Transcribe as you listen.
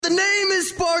The name is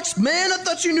Sparks, man, I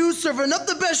thought you knew. Serving up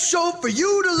the best show for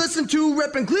you to listen to.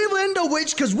 Reppin' Cleveland,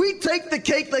 OH, cause we take the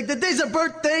cake like the day's a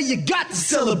birthday. You got to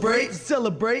celebrate.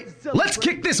 Let's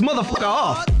kick this motherfucker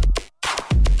off.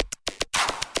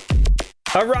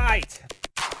 All right.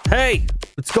 Hey,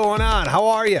 what's going on? How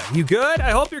are you? You good?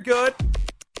 I hope you're good.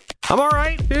 I'm all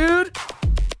right, dude.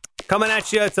 Coming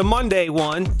at you. It's a Monday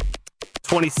one,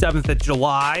 27th of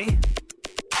July.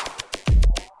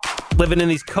 Living in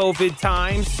these COVID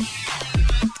times.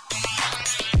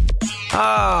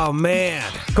 Oh,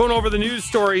 man. Going over the news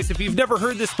stories. If you've never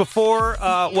heard this before,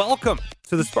 welcome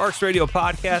to the Sparks Radio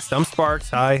Podcast. I'm Sparks.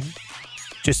 Hi.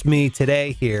 Just me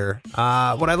today here.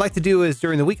 What I like to do is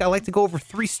during the week, I like to go over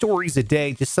 3 stories a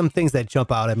day. Just some things that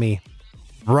jump out at me.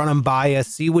 Run them by you.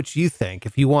 See what you think.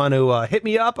 If you want to hit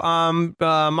me up, I'm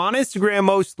on Instagram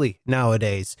mostly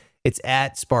nowadays. It's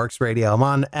at Sparks Radio. I'm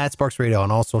on at Sparks Radio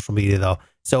on all social media, though.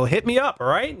 So hit me up, all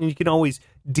right? And you can always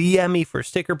DM me for a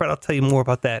sticker, but I'll tell you more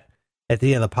about that at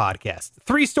the end of the podcast.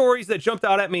 3 stories that jumped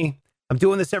out at me. I'm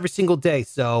doing this every single day,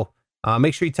 so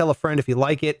make sure you tell a friend if you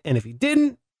like it. And if you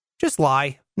didn't, just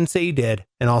lie and say you did.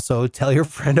 And also tell your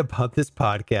friend about this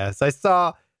podcast. I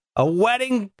saw a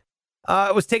wedding.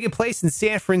 It was taking place in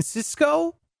San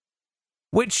Francisco,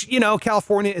 which, you know,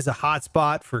 California is a hot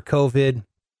spot for COVID.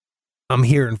 I'm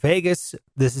here in Vegas.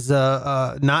 This is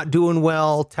not doing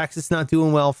well. Texas not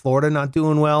doing well. Florida not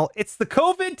doing well. It's the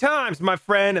COVID times, my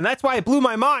friend. And that's why it blew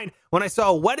my mind when I saw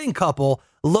a wedding couple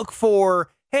look for,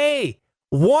 hey,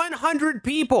 100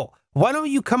 people. Why don't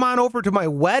you come on over to my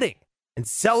wedding and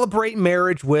celebrate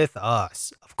marriage with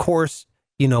us? Of course,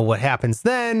 you know what happens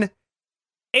then.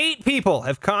 8 people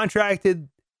have contracted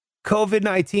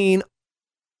COVID-19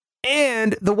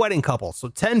 and the wedding couple. So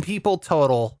 10 people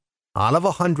total out of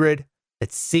 100.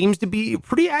 It seems to be a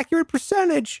pretty accurate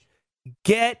percentage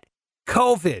get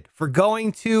COVID for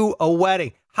going to a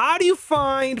wedding. How do you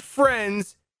find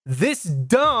friends this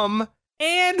dumb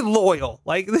and loyal?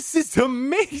 Like, this is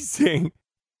amazing.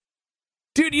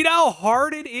 Dude, you know how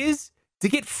hard it is to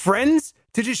get friends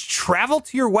to just travel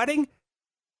to your wedding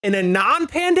in a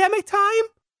non-pandemic time?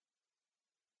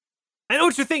 I know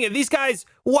what you're thinking. These guys,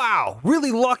 wow,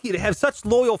 really lucky to have such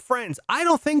loyal friends. I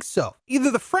don't think so. Either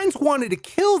the friends wanted to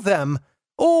kill them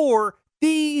or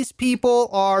these people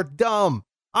are dumb.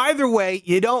 Either way,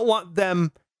 you don't want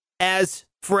them as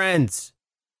friends.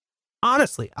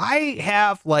 Honestly, I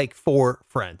have like 4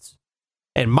 friends.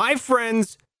 And my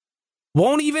friends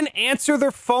won't even answer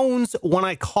their phones when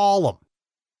I call them.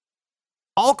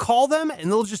 I'll call them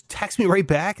and they'll just text me right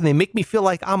back and they make me feel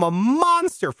like I'm a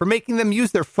monster for making them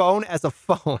use their phone as a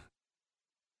phone.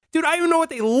 Dude, I don't even know what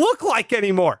they look like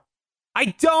anymore. I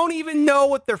don't even know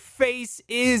what their face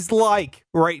is like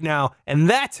right now. And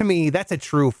that, to me, that's a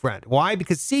true friend. Why?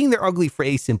 Because seeing their ugly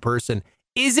face in person,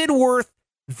 is it worth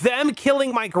them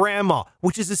killing my grandma?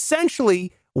 Which is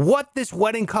essentially what this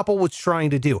wedding couple was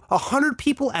trying to do. 100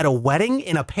 people at a wedding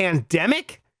in a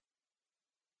pandemic?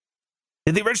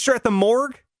 Did they register at the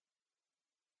morgue?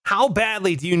 How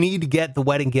badly do you need to get the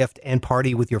wedding gift and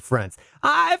party with your friends?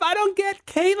 If I don't get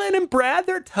Caitlin and Brad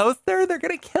their toaster, they're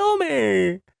going to kill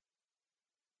me.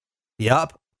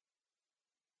 Yup.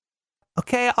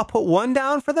 Okay, I'll put one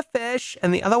down for the fish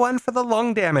and the other one for the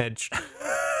lung damage.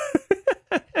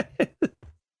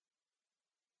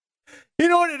 You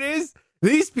know what it is?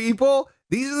 These people,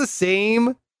 these are the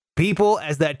same people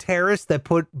as that terrorist that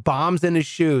put bombs in his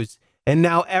shoes. And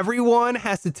now everyone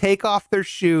has to take off their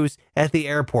shoes at the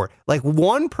airport. Like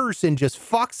one person just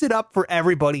fucks it up for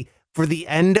everybody for the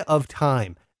end of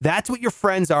time. That's what your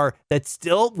friends are that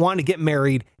still want to get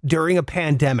married during a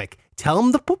pandemic. Tell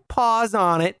them to put pause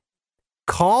on it,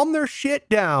 calm their shit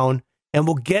down, and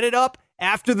we'll get it up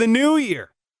after the new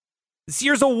year. This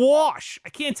year's a wash. I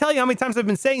can't tell you how many times I've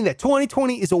been saying that.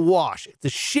 2020 is a wash. It's a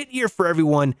shit year for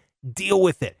everyone. Deal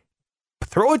with it.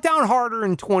 Throw it down harder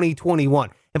in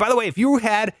 2021. And by the way, if you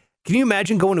had, can you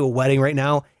imagine going to a wedding right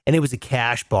now and it was a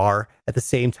cash bar at the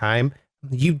same time?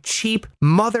 You cheap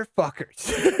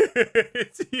motherfuckers.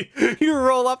 You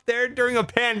roll up there during a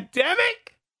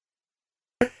pandemic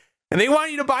and they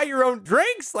want you to buy your own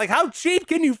drinks? Like, how cheap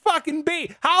can you fucking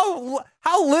be? How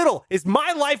little is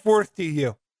my life worth to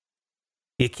you?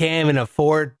 You can't even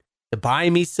afford to buy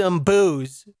me some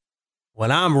booze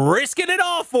when I'm risking it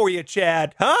all for you,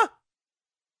 Chad, huh?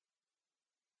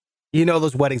 You know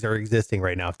those weddings are existing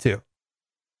right now, too.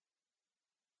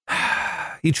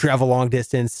 You travel long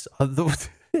distance.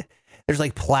 There's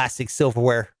like plastic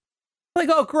silverware. Like,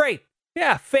 oh, great.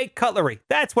 Yeah, fake cutlery.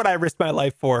 That's what I risk my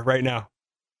life for right now.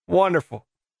 Wonderful.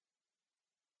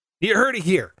 You heard it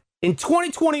here. In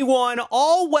 2021,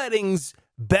 all weddings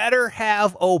better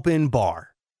have open bar.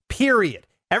 Period.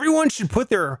 Everyone should put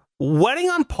their wedding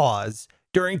on pause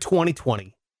during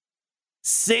 2020.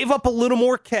 Save up a little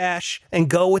more cash and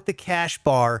go with the cash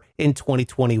bar in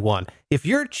 2021. If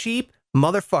you're a cheap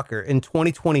motherfucker in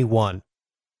 2021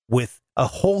 with a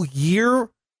whole year's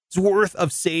worth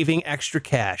of saving extra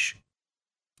cash,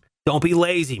 don't be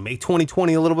lazy. Make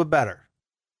 2020 a little bit better.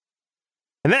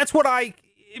 And that's what I'm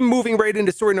moving right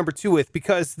into story number 2 with,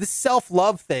 because this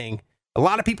self-love thing, a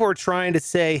lot of people are trying to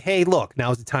say, hey, look,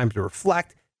 now's the time to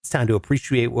reflect. It's time to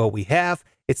appreciate what we have.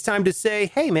 It's time to say,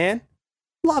 hey, man,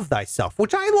 love thyself,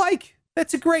 which I like.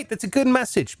 That's a good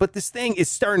message. But this thing is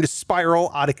starting to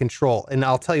spiral out of control. And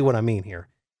I'll tell you what I mean here.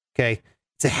 Okay.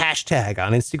 It's a hashtag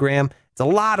on Instagram. It's a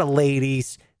lot of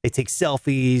ladies. They take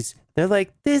selfies. They're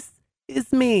like, this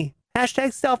is me.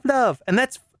 Hashtag self-love. And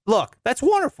that's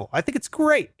wonderful. I think it's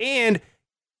great. And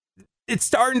it's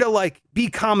starting to like be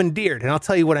commandeered. And I'll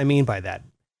tell you what I mean by that.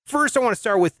 First, I want to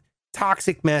start with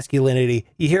toxic masculinity.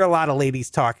 You hear a lot of ladies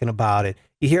talking about it.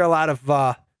 You hear a lot of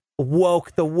the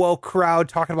woke crowd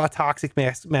talking about toxic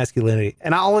masculinity.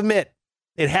 And I'll admit,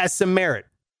 it has some merit.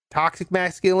 Toxic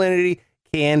masculinity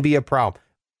can be a problem.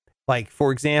 Like,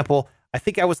 for example, I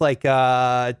think I was like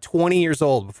 20 years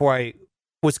old before I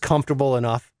was comfortable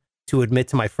enough to admit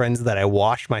to my friends that I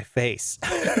wash my face.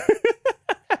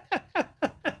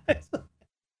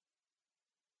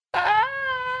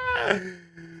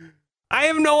 I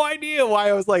have no idea why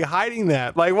I was like hiding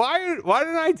that. Like, why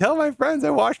didn't I tell my friends I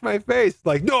wash my face?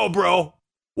 Like, no, bro,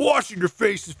 washing your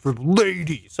face is for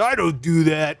ladies. I don't do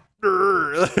that.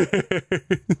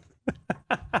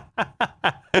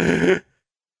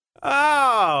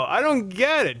 Oh, I don't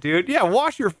get it, dude. Yeah,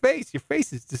 wash your face. Your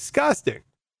face is disgusting.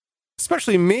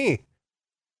 Especially me.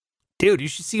 Dude, you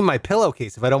should see my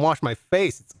pillowcase if I don't wash my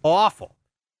face. It's awful.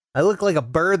 I look like a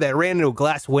bird that ran into a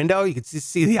glass window. You could just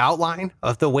see the outline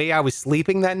of the way I was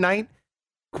sleeping that night.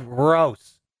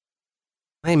 Gross.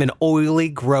 I am an oily,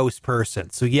 gross person.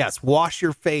 So yes, wash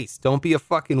your face. Don't be a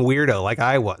fucking weirdo like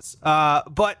I was.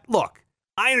 But look,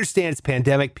 I understand it's a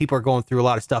pandemic. People are going through a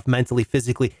lot of stuff mentally,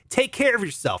 physically. Take care of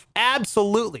yourself.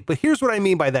 Absolutely. But here's what I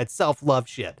mean by that self-love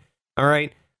shit. All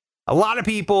right. A lot of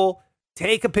people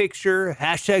take a picture,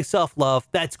 hashtag self-love.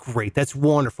 That's great. That's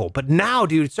wonderful. But now,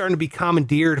 dude, it's starting to be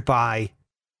commandeered by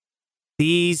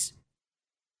these,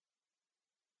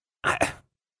 I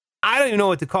don't even know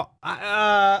what to call,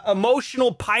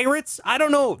 emotional pirates. I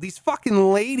don't know. These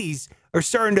fucking ladies are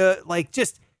starting to like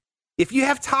just, if you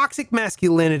have toxic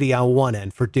masculinity on one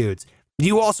end for dudes,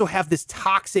 you also have this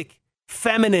toxic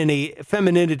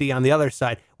femininity on the other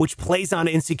side, which plays on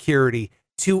insecurity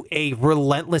to a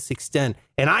relentless extent.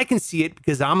 And I can see it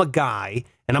because I'm a guy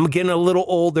and I'm getting a little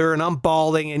older and I'm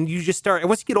balding, and you just start, and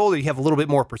once you get older, you have a little bit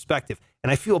more perspective.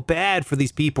 And I feel bad for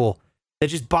these people that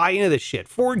just buy into this shit.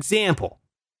 For example,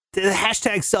 the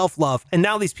hashtag self-love. And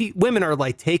now these women are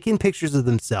like taking pictures of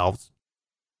themselves.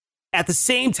 At the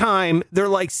same time, they're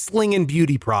like slinging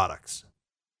beauty products.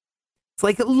 It's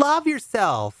like, love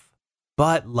yourself,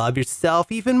 but love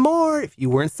yourself even more if you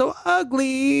weren't so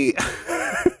ugly.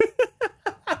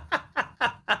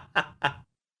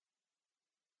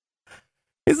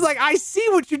 It's like, I see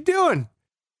what you're doing.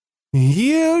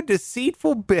 You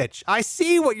deceitful bitch. I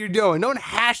see what you're doing. Don't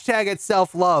hashtag it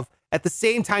self-love at the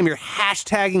same time you're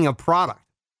hashtagging a product.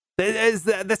 That's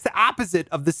the opposite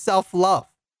of the self-love.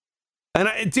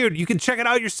 And dude, you can check it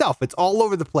out yourself. It's all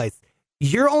over the place.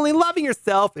 You're only loving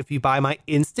yourself if you buy my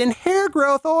instant hair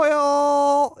growth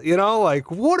oil. You know, like,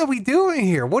 what are we doing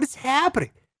here? What is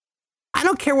happening? I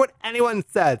don't care what anyone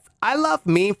says. I love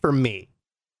me for me.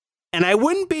 And I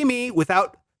wouldn't be me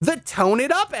without the Tone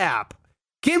It Up app.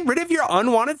 Get rid of your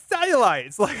unwanted cellulite.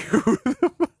 It's like,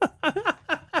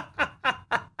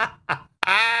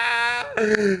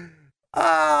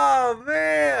 oh,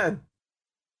 man.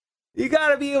 You got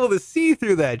to be able to see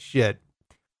through that shit.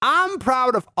 I'm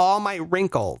proud of all my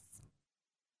wrinkles,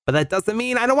 but that doesn't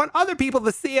mean I don't want other people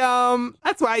to see them.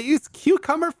 That's why I use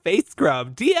Cucumber Face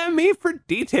Scrub. DM me for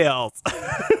details.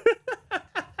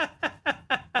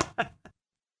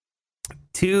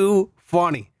 Too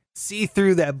funny. See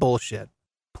through that bullshit,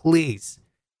 please.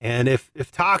 And if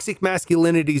toxic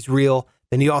masculinity is real,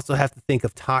 then you also have to think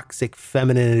of toxic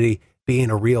femininity being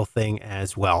a real thing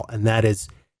as well. And that is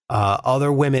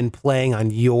other women playing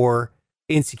on your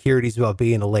insecurities about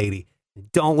being a lady.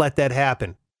 Don't let that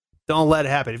happen. Don't let it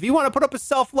happen. If you want to put up a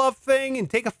self-love thing and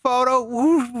take a photo,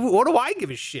 what do I give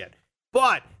a shit?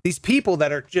 But these people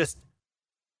that are just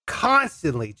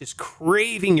constantly just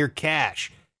craving your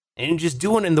cash and just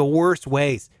doing it in the worst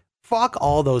ways, fuck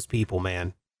all those people,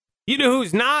 man. You know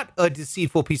who's not a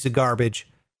deceitful piece of garbage?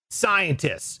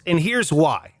 Scientists. And here's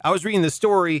why. I was reading the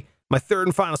story my third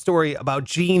and final story about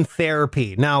gene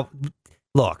therapy. Now,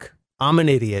 look, I'm an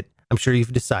idiot. I'm sure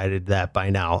you've decided that by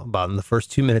now, about in the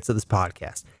first 2 minutes of this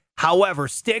podcast. However,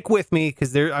 stick with me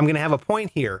because I'm going to have a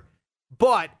point here.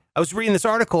 But I was reading this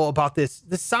article about this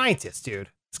scientist, dude.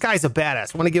 This guy's a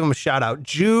badass. I want to give him a shout out.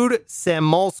 Jude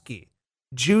Samolsky.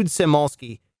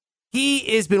 He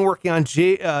has been working on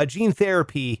gene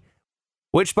therapy,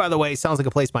 which, by the way, sounds like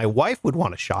a place my wife would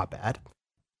want to shop at.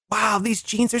 Wow, these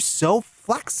jeans are so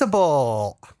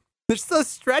flexible. They're so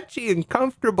stretchy and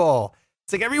comfortable.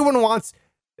 It's like everyone wants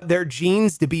their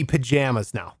jeans to be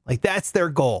pajamas now. Like, that's their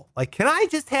goal. Like, can I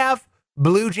just have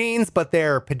blue jeans, but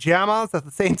they're pajamas at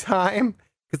the same time?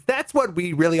 Because that's what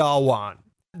we really all want.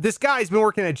 This guy's been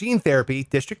working at gene therapy,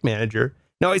 district manager.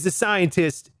 Now, he's a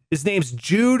scientist. His name's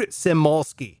Jude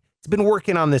Samolsky. He's been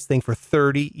working on this thing for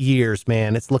 30 years,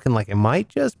 man. It's looking like it might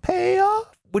just pay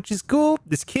off, which is cool.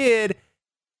 This kid,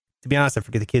 to be honest, I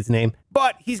forget the kid's name,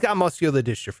 but he's got muscular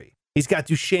dystrophy. He's got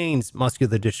Duchenne's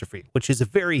muscular dystrophy, which is a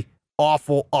very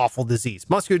awful, awful disease.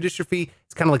 Muscular dystrophy,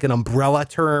 it's kind of like an umbrella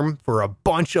term for a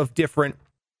bunch of different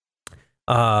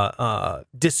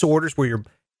disorders where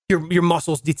your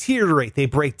muscles deteriorate, they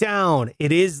break down.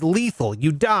 It is lethal.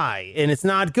 You die, and it's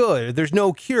not good. There's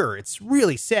no cure. It's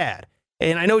really sad.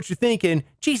 And I know what you're thinking.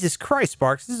 Jesus Christ,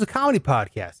 Sparks, this is a comedy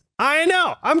podcast. I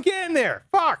know. I'm getting there.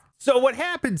 Fuck. So what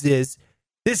happens is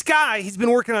this guy, he's been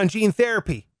working on gene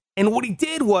therapy. And what he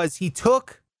did was he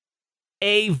took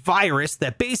a virus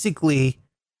that basically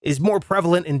is more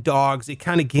prevalent in dogs. It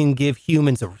kind of can give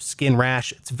humans a skin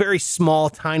rash. It's a very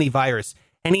small, tiny virus.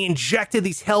 And he injected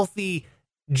these healthy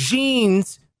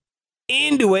genes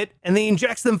into it, and they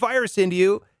injects them virus into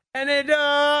you, and it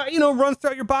runs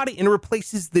throughout your body and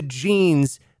replaces the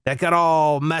genes that got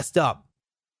all messed up,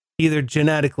 either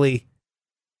genetically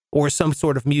or some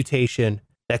sort of mutation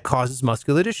that causes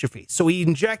muscular dystrophy. So he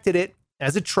injected it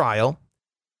as a trial.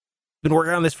 Been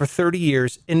working on this for 30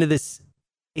 years into this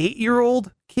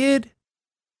 8-year-old kid.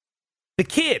 The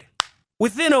kid,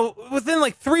 within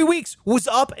like 3 weeks, was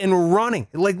up and running,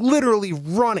 like literally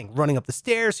running up the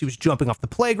stairs. He was jumping off the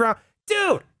playground.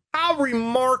 Dude, how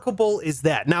remarkable is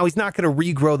that? Now, he's not going to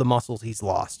regrow the muscles he's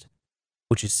lost,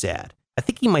 which is sad. I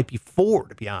think he might be 4,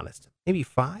 to be honest. Maybe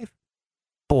 5?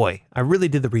 Boy, I really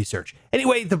did the research.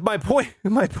 Anyway, my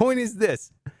point is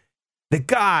this. The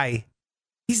guy,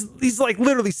 he's like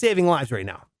literally saving lives right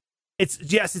now.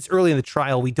 It's early in the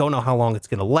trial. We don't know how long it's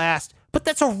going to last, but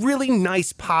that's a really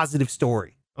nice, positive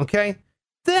story. Okay.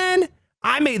 Then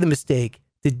I made the mistake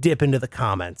to dip into the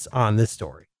comments on this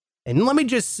story. And let me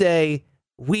just say,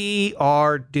 we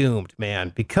are doomed,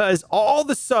 man, because all of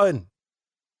a sudden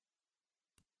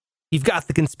you've got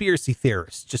the conspiracy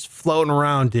theorists just floating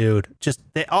around, dude. Just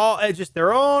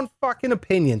their own fucking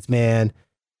opinions, man.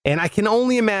 And I can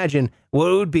only imagine what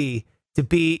it would be to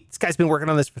be, this guy's been working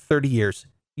on this for 30 years.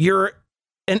 You're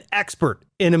an expert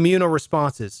in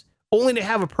immunoresponses, only to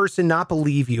have a person not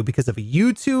believe you because of a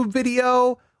YouTube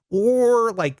video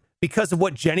or like because of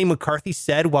what Jenny McCarthy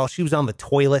said while she was on the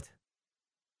toilet.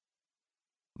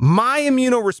 My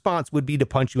immunoresponse would be to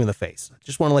punch you in the face.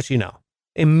 Just want to let you know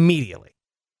immediately.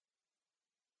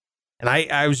 And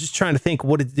I was just trying to think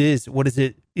what it is. What is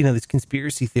it? These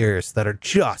conspiracy theorists that are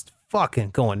just fucking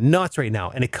going nuts right now.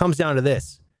 And it comes down to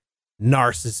this: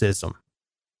 narcissism.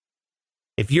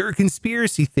 If you're a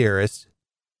conspiracy theorist,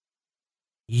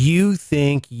 you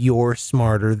think you're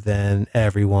smarter than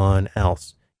everyone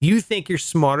else. You think you're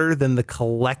smarter than the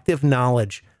collective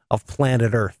knowledge of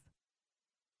planet Earth.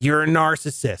 You're a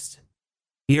narcissist.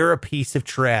 You're a piece of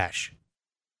trash.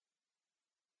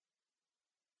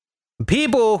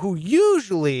 People who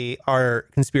usually are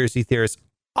conspiracy theorists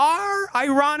are,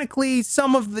 ironically,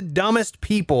 some of the dumbest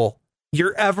people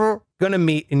you're ever going to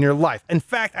meet in your life. In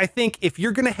fact, I think if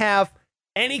you're going to have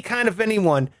any kind of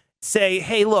anyone say,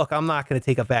 hey, look, I'm not going to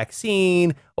take a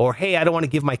vaccine, or hey, I don't want to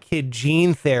give my kid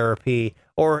gene therapy,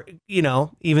 or,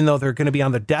 even though they're going to be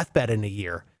on their deathbed in a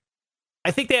year,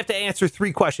 I think they have to answer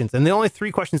 3 questions. And the only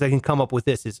 3 questions I can come up with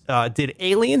is, did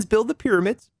aliens build the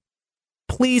pyramids?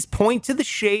 Please point to the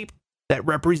shape that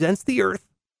represents the Earth.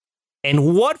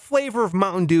 And what flavor of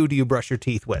Mountain Dew do you brush your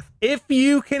teeth with? If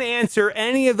you can answer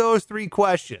any of those 3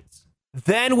 questions,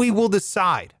 then we will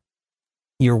decide.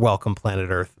 You're welcome, planet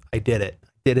Earth. I did it.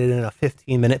 Did it in a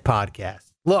 15-minute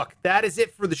podcast. Look, that is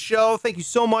it for the show. Thank you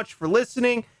so much for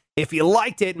listening. If you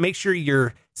liked it, make sure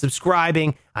you're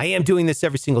subscribing. I am doing this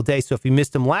every single day, so if you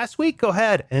missed them last week, go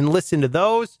ahead and listen to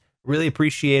those. Really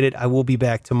appreciate it. I will be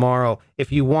back tomorrow.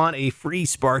 If you want a free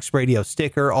Sparks Radio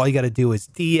sticker, all you got to do is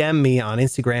DM me on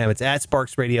Instagram. It's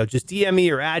 @Sparks Radio. Just DM me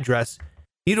your address,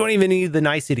 You don't even need the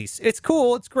niceties. It's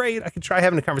cool. It's great. I could try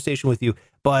having a conversation with you,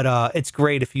 but it's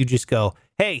great if you just go,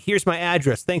 hey, here's my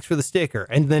address. Thanks for the sticker.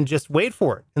 And then just wait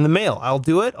for it in the mail. I'll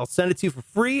do it. I'll send it to you for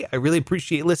free. I really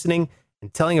appreciate listening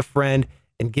and telling a friend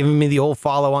and giving me the old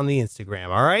follow on the Instagram.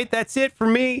 All right, that's it for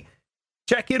me.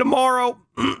 Check you tomorrow.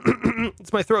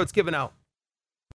 It's my throat's giving out.